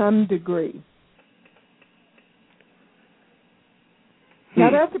to some degree. Now,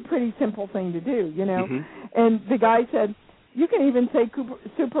 that's a pretty simple thing to do, you know. And the guy said, you can even say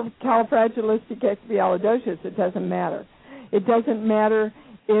supercalifragilisticexpialidocious. It doesn't matter. It doesn't matter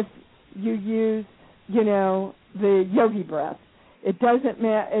if you use, you know, the yogi breath. It doesn't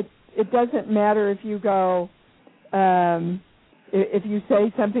matter if you go, if you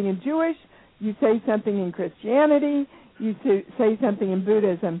say something in Jewish, you say something in Christianity, you say something in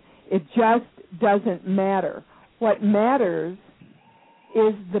Buddhism. It just doesn't matter. What matters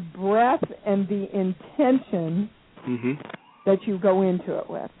is the breath and the intention that you go into it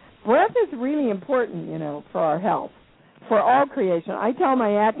with. Breath is really important, you know, for our health, for all creation. I tell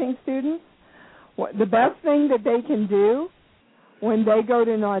my acting students the best thing that they can do when they go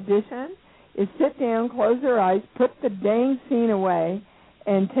to an audition is sit down, close their eyes, put the dang scene away,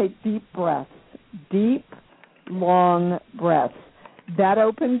 and take deep breaths, deep, long breaths. That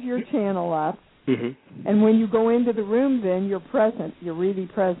opens your channel up. And when you go into the room, then you're present. You're really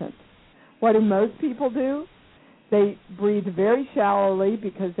present. What do most people do? They breathe very shallowly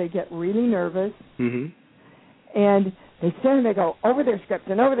because they get really nervous. And they sit and they go over their script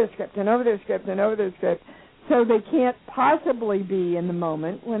and over their script and over their script and over their script. So they can't possibly be in the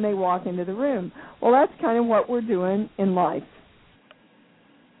moment when they walk into the room. Well, that's kind of what we're doing in life.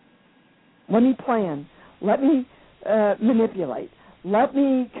 Let me plan. Let me manipulate. Let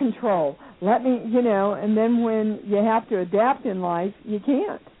me control. Let me, you know, and then when you have to adapt in life, you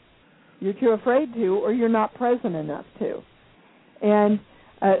can't. You're too afraid to, or you're not present enough to. And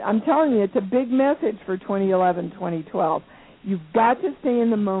I'm telling you, it's a big message for 2011, 2012. You've got to stay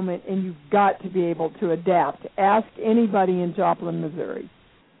in the moment, and you've got to be able to adapt. Ask anybody in Joplin, Missouri.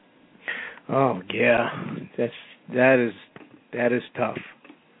 Oh, yeah. That is tough.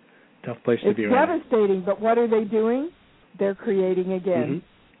 Tough place to be around. It's devastating, but what are they doing? They're creating again.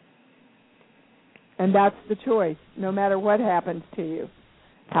 And that's the choice, no matter what happens to you.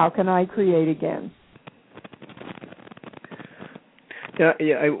 How can I create again?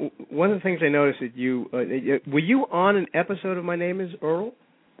 Yeah. One of the things I noticed that you were you on an episode of My Name Is Earl?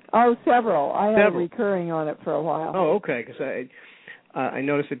 Oh, several. I had a recurring on it for a while. Oh, okay. Because I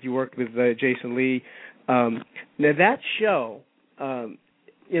noticed that you worked with Jason Lee. Now that show,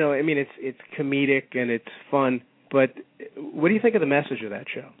 you know, I mean, it's comedic and it's fun. But what do you think of the message of that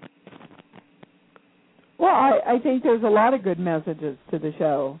show? Well, I think there's a lot of good messages to the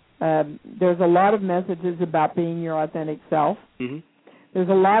show. There's a lot of messages about being your authentic self. There's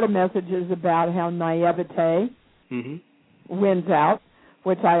a lot of messages about how naivete wins out,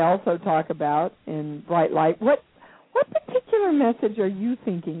 which I also talk about in Bright Light. What particular message are you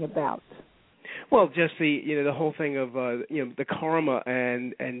thinking about? Well, just the whole thing of the karma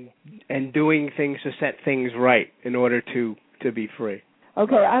and doing things to set things right in order to be free.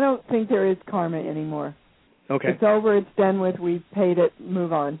 Okay, I don't think there is karma anymore. Okay, it's over. It's done with. We've paid it.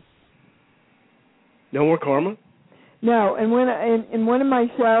 Move on. No more karma? No. And when in one of my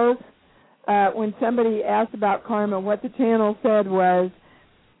shows, when somebody asked about karma, what the channel said was,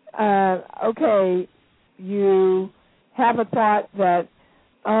 okay, you have a thought that,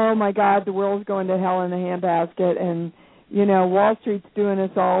 oh, my God, the world's going to hell in a handbasket, and, you know, Wall Street's doing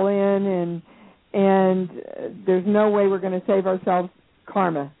us all in, and there's no way we're going to save ourselves.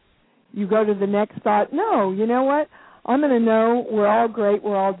 Karma. You go to the next thought, no, you know what? I'm going to know we're all great,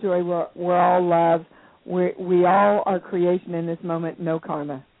 we're all joy, we're all love, we all are creation in this moment, no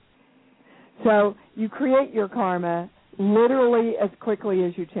karma. So you create your karma literally as quickly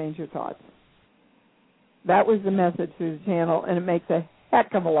as you change your thoughts. That was the message through the channel, and it makes a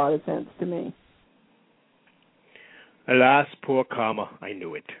heck of a lot of sense to me. Alas, poor karma, I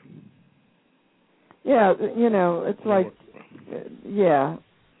knew it. Yeah, you know, it's like, yeah,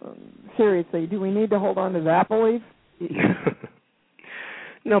 seriously, do we need to hold on to that belief?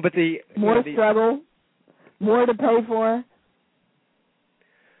 No, but more struggle, more to pay for.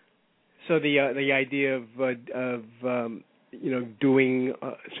 So the idea of doing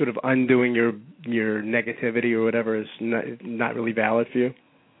sort of undoing your negativity or whatever is not really valid for you?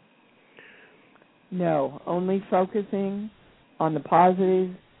 No, only focusing on the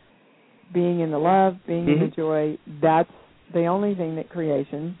positive, being in the love, being in the joy. That's the only thing that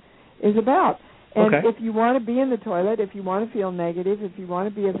creation is about. And if you want to be in the toilet, if you want to feel negative, if you want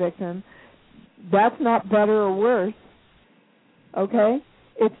to be a victim, that's not better or worse, okay?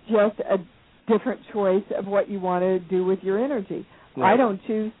 It's just a different choice of what you want to do with your energy. Right. I don't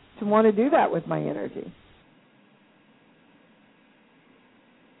choose to want to do that with my energy.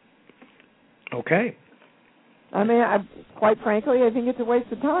 Okay. I mean, quite frankly, I think it's a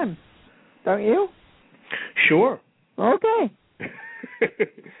waste of time. Don't you? Sure. Okay.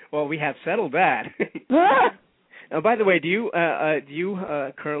 Well, we have settled that. By the way, do you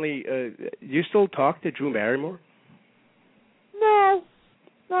currently do you still talk to Drew Barrymore? No,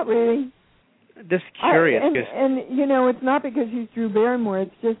 not really. Just curious. And you know, it's not because he's Drew Barrymore.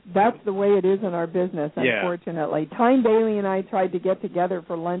 It's just that's the way it is in our business, unfortunately. Yeah. Tyne Daly and I tried to get together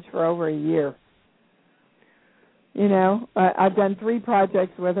for lunch for over a year. You know, I've done 3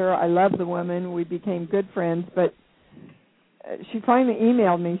 projects with her. I love the woman. We became good friends, but she finally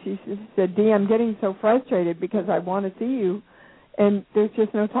emailed me. She said, Dee, I'm getting so frustrated because I want to see you, and there's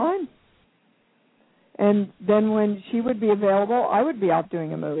just no time. And then when she would be available, I would be out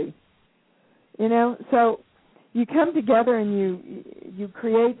doing a movie. You know, so you come together and you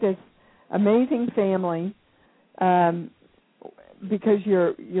create this amazing family because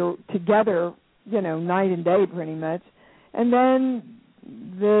you're together, you know, night and day pretty much. And then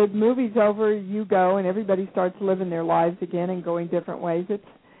the movie's over, you go, and everybody starts living their lives again and going different ways.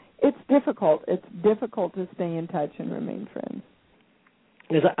 It's difficult. It's difficult to stay in touch and remain friends.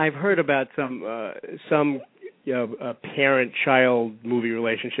 I've heard about some parent-child movie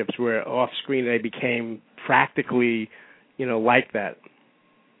relationships where off-screen they became practically, you know, like that.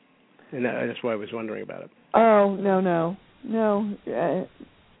 And that's why I was wondering about it. Oh, no.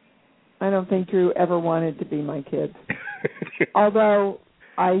 I don't think Drew ever wanted to be my kid. Although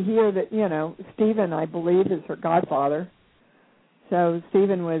I hear that, you know, Stephen, I believe, is her godfather. So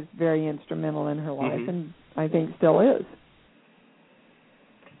Stephen was very instrumental in her life, and I think still is.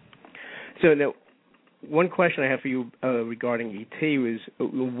 So now, one question I have for you regarding E.T. was,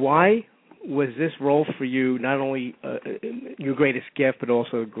 why was this role for you not only your greatest gift, but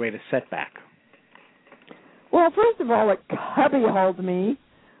also the greatest setback? Well, first of all, it cubbyholed me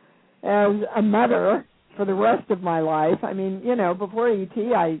as a mother for the rest of my life. I mean, you know, before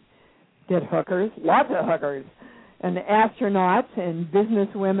E.T., I did hookers, lots of hookers, and astronauts and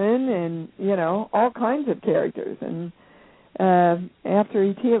businesswomen and, you know, all kinds of characters. And after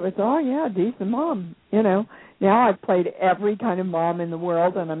E.T., it was, oh, yeah, Dee's the mom, you know. Now I've played every kind of mom in the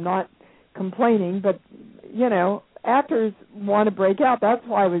world, and I'm not complaining, but, you know, actors want to break out. That's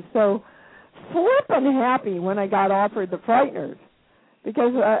why I was so flippin' happy when I got offered The Frighteners,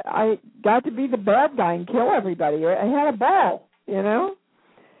 because I got to be the bad guy and kill everybody. I had a ball, you know,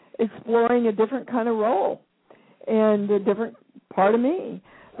 exploring a different kind of role and a different part of me.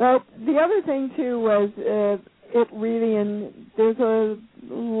 But the other thing, too, was it really, and there's a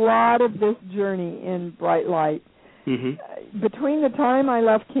lot of this journey in Bright Light. Between the time I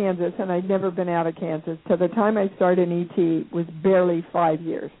left Kansas, and I'd never been out of Kansas, to the time I started in E.T. was barely 5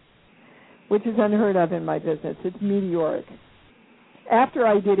 years, which is unheard of in my business. It's meteoric. After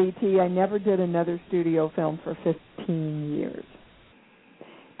I did E.T., I never did another studio film for 15 years.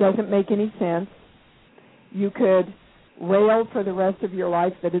 Doesn't make any sense. You could rail for the rest of your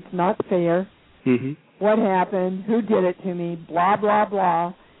life that it's not fair. What happened? Who did it to me? Blah, blah,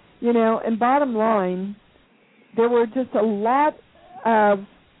 blah. You know, and bottom line, there were just a lot of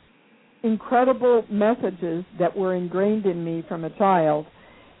incredible messages that were ingrained in me from a child.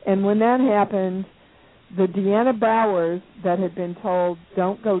 And when that happened, the Deanna Bowers that had been told,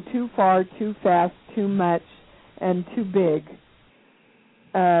 don't go too far, too fast, too much, and too big,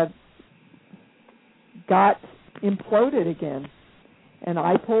 got imploded again. And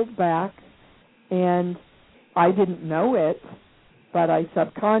I pulled back, and I didn't know it, but I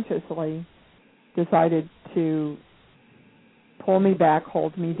subconsciously decided to pull me back,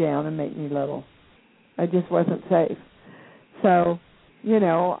 hold me down, and make me little. I just wasn't safe. So, you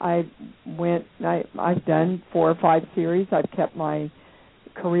know, I've done 4 or 5 series. I've kept my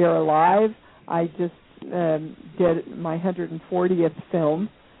career alive. I just did my 140th film.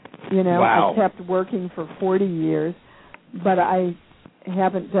 You know, wow. I kept working for 40 years, but I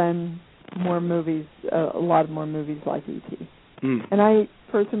haven't done more movies, a lot more movies like E.T. And I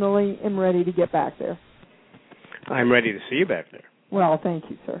personally am ready to get back there. I'm ready to see you back there. Well, thank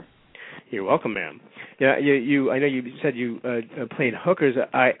you, sir. You're welcome, ma'am. Yeah, I know you said you played hookers.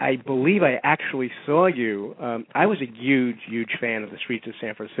 I believe I actually saw you. I was a huge fan of The Streets of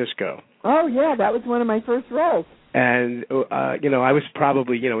San Francisco. Oh, yeah, that was one of my first roles. And, you know, I was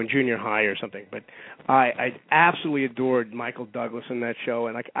probably, you know, in junior high or something. But I absolutely adored Michael Douglas in that show.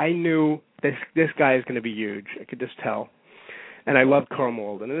 And, like, I knew this guy is going to be huge. I could just tell. And I loved Carl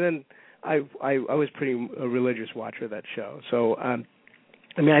Malden. And then I was pretty a religious watcher of that show. So, I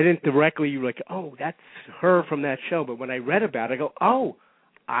didn't directly oh, that's her from that show. But when I read about it, I go, oh,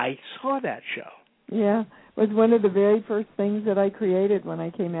 I saw that show. Yeah, it was one of the very first things that I created when I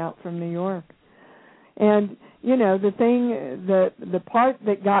came out from New York. And, the part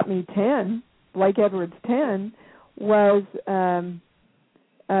that got me 10, Blake Edwards 10, was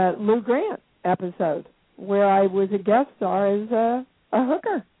Lou Grant episode, where I was a guest star as a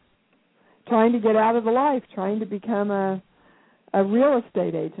hooker, trying to get out of the life, trying to become a real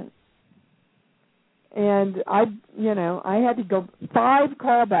estate agent. And I had to go 5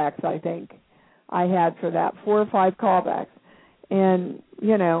 callbacks, I think I had for that, 4 or 5 callbacks. And,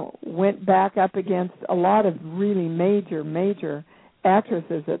 went back up against a lot of really major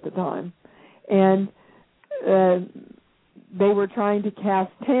actresses at the time. And they were trying to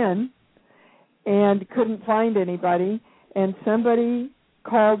cast 10 and couldn't find anybody. And somebody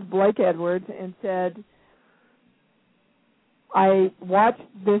called Blake Edwards and said, I watched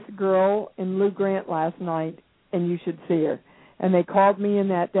this girl in Lou Grant last night, and you should see her. And they called me in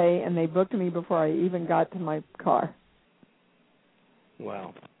that day, and they booked me before I even got to my car.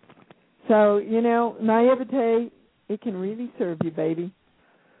 Wow. So, naivete, it can really serve you, baby,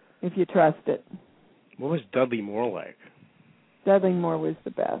 if you trust it. What was Dudley Moore like? Dudley Moore was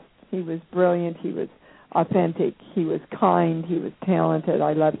the best. He was brilliant. He was authentic. He was kind. He was talented.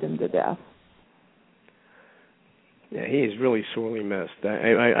 I loved him to death. Yeah, he is really sorely missed.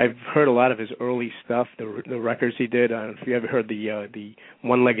 I've heard a lot of his early stuff, the records he did. I don't know if you ever heard the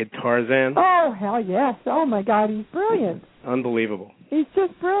One-Legged Tarzan. Oh, hell yes. Oh, my God, he's brilliant. Unbelievable. He's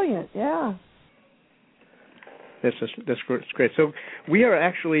just brilliant, yeah. That's great. So we are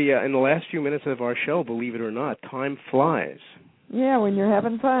actually in the last few minutes of our show, believe it or not. Time flies. Yeah, when you're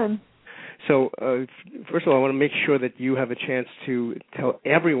having fun. So, first of all, I want to make sure that you have a chance to tell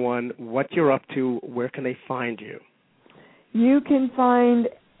everyone what you're up to. Where can they find you? You can find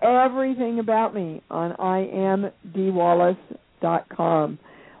everything about me on IamDeeWallace.com.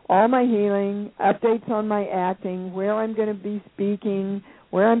 All my healing, updates on my acting, where I'm going to be speaking,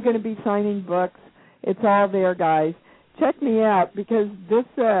 where I'm going to be signing books. It's all there, guys. Check me out, because this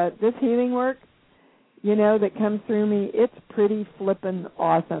healing work, that comes through me, it's pretty flippin'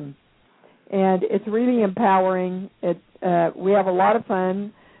 awesome. And it's really empowering. We have a lot of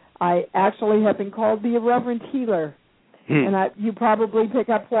fun. I actually have been called the Irreverent Healer. And you probably pick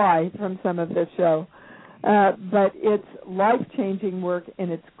up why from some of this show. But it's life-changing work,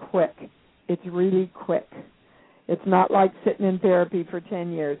 and it's quick. It's really quick. It's not like sitting in therapy for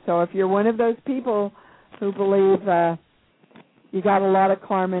 10 years. So if you're one of those people who believe you got a lot of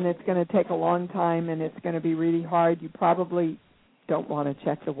karma and it's going to take a long time and it's going to be really hard, you probably don't want to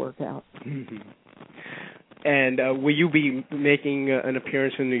check the work out. Mm-hmm. And will you be making an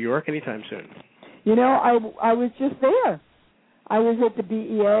appearance in New York anytime soon? I was just there. I was at the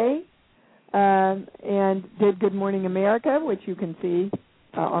BEA and did Good Morning America, which you can see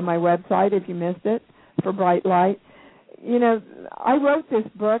on my website if you missed it, for Bright Light. I wrote this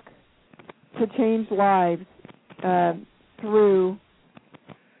book to change lives through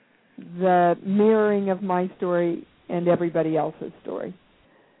the mirroring of my story and everybody else's story.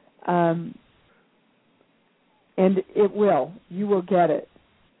 And it will. You will get it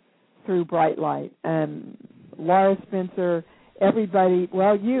through Bright Light. Laura Spencer, everybody,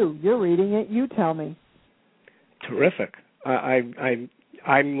 well, you're reading it. You tell me. Terrific.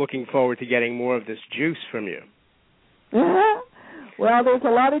 I'm looking forward to getting more of this juice from you. Well, there's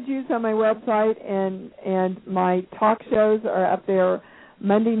a lot of juice on my website, and my talk shows are up there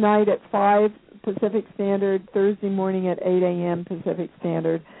Monday night at 5 Pacific Standard, Thursday morning at 8 a.m. Pacific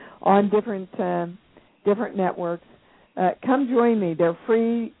Standard on different networks. Come join me. They're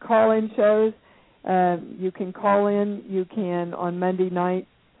free call-in shows. You can call in. You can, on Monday night,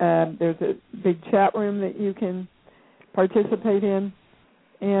 there's a big chat room that you can participate in.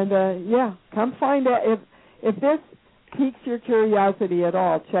 And, come find out. If this piques your curiosity at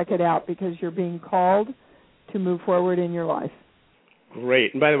all, check it out, because you're being called to move forward in your life.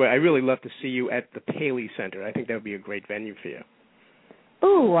 Great. And by the way, I really love to see you at the Paley Center. I think that would be a great venue for you.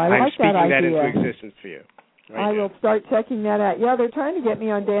 Ooh, I like that idea. I'm speaking that into existence for you. I will start checking that out. Yeah, they're trying to get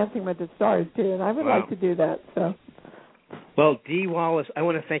me on Dancing with the Stars, too, and I would like to do that. So. Well, Dee Wallace, I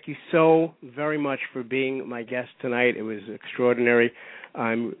want to thank you so very much for being my guest tonight. It was extraordinary.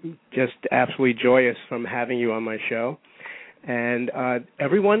 I'm just absolutely joyous from having you on my show. And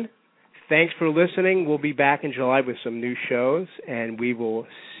everyone, thanks for listening. We'll be back in July with some new shows, and we will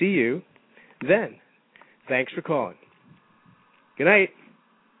see you then. Thanks for calling. Good night.